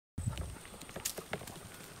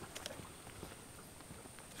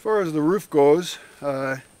far as the roof goes,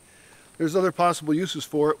 there's other possible uses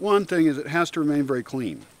for it. One thing is it has to remain very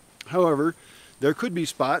clean. However, there could be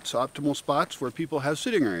spots, optimal spots, where people have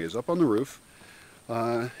sitting areas up on the roof,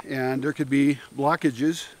 and there could be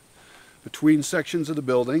blockages between sections of the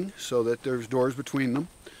building so that there's doors between them.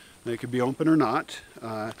 They could be open or not.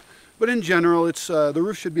 But in general, the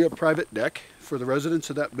roof should be a private deck for the residents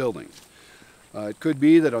of that building. It could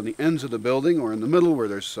be that on the ends of the building or in the middle where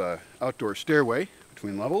there's outdoor stairway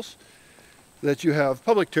between levels, that you have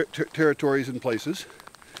public territories and places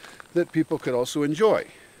that people could also enjoy.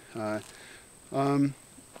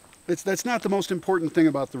 That's not the most important thing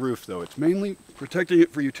about the roof, though. It's mainly protecting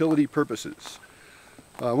it for utility purposes.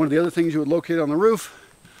 One of the other things you would locate on the roof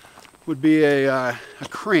would be a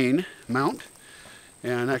crane mount,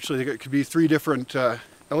 and actually it could be 3 different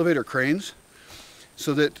elevator cranes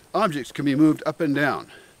so that objects can be moved up and down.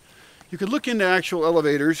 You could look into actual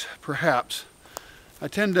elevators, perhaps. I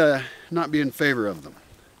tend to not be in favor of them.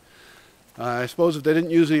 I suppose if they didn't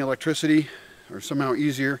use any electricity or somehow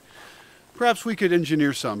easier, perhaps we could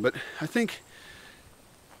engineer some, but I think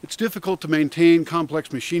it's difficult to maintain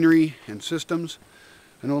complex machinery and systems.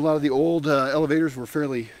 I know a lot of the old elevators were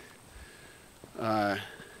fairly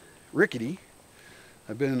rickety.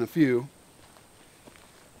 I've been in a few.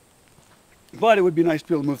 But it would be nice to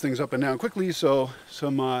be able to move things up and down quickly, so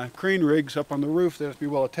some crane rigs up on the roof, they have to be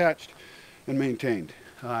well attached and maintained.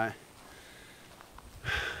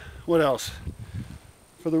 What else?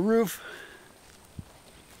 For the roof,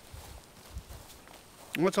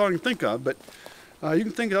 that's all I can think of, but you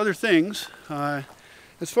can think of other things.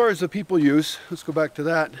 As far as the people use, let's go back to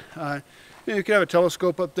that. You could have a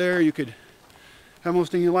telescope up there, you could have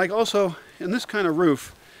most things you like. Also, in this kind of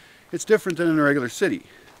roof, it's different than in a regular city.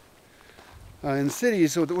 In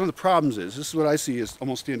cities, so one of the problems is, this is what I see as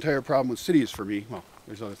almost the entire problem with cities for me. Well,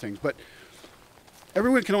 there's other things, but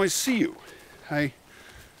everyone can always see you. I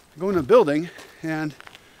go in a building and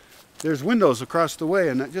there's windows across the way,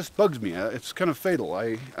 and that just bugs me. It's kind of fatal.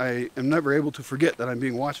 I am never able to forget that I'm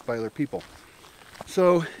being watched by other people.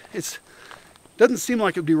 So it doesn't seem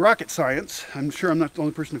like it would be rocket science. I'm sure I'm not the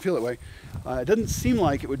only person to feel that way. It doesn't seem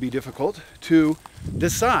like it would be difficult to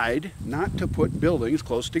decide not to put buildings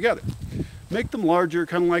close together. Make them larger,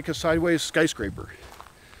 kind of like a sideways skyscraper,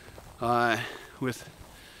 with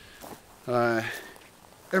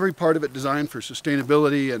every part of it designed for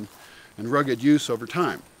sustainability and rugged use over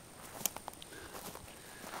time.